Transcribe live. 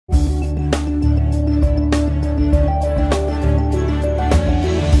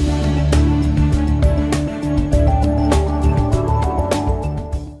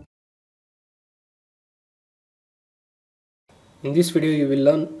In this video, you will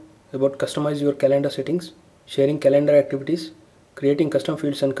learn about customize your calendar settings, sharing calendar activities, creating custom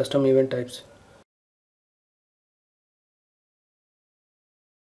fields and custom event types.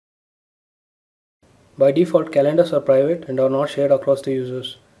 By default, calendars are private and are not shared across the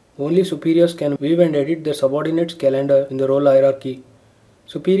users. Only superiors can view and edit their subordinates' calendar in the role hierarchy.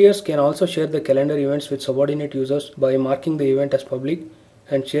 Superiors can also share the calendar events with subordinate users by marking the event as public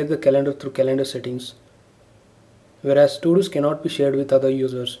and share the calendar through calendar settings, whereas to-dos cannot be shared with other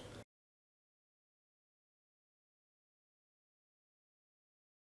users.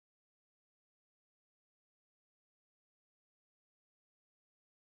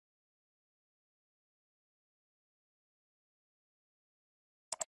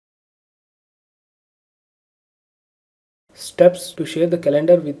 Steps to share the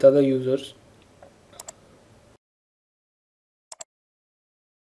calendar with other users.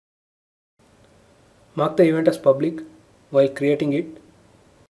 Mark the event as public while creating it.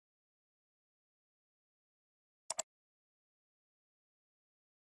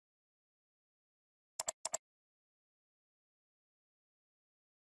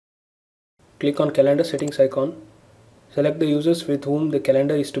 Click on calendar settings icon. Select the users with whom the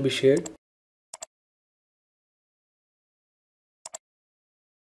calendar is to be shared.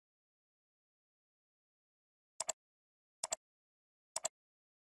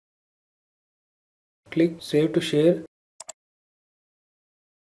 Click Save to Share.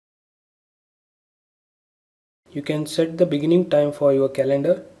 You can set the beginning time for your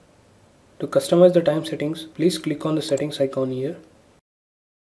calendar. To customize the time settings, please click on the settings icon here.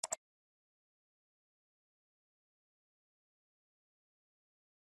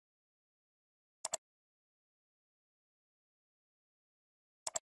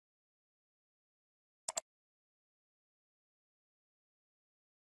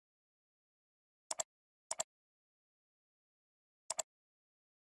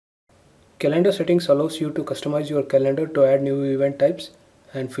 Calendar settings allows you to customize your calendar to add new event types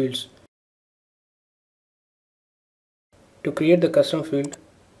and fields. To create the custom field,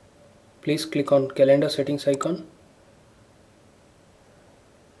 please click on calendar settings icon.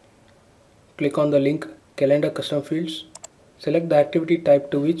 Click on the link calendar custom fields. Select the activity type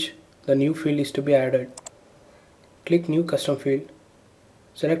to which the new field is to be added. Click new custom field.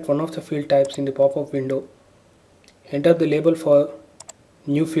 Select one of the field types in the pop-up window. Enter the label for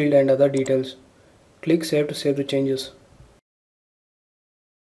new field and other details. Click Save to save the changes.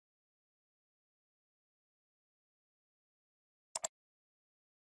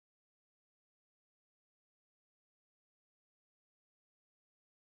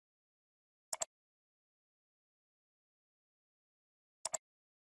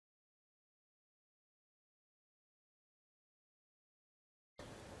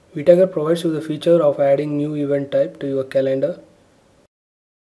 Vtiger provides you the feature of adding new event type to your calendar.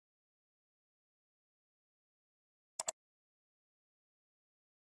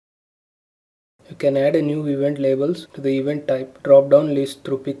 You can add a new event labels to the event type drop-down list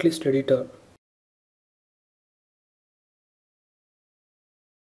through Picklist editor.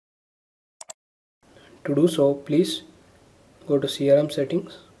 To do so, please go to CRM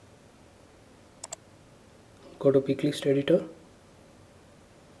settings, go to Picklist editor,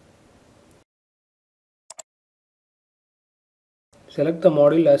 select the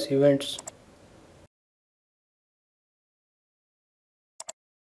module as events,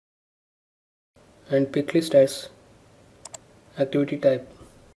 and Picklist as activity type.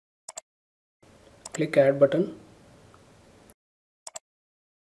 Click Add button.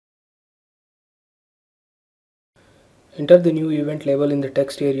 Enter the new event label in the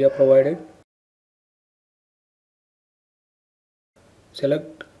text area provided.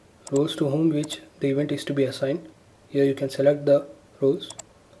 Select roles to whom which the event is to be assigned. Here you can select the roles.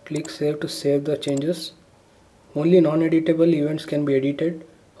 Click Save to save the changes. Only non-editable events can be edited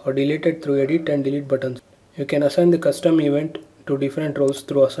or deleted through Edit and Delete buttons. You can assign the custom event to different roles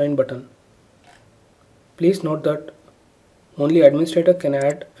through Assign button. Please note that only administrator can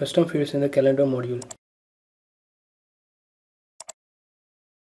add custom fields in the calendar module.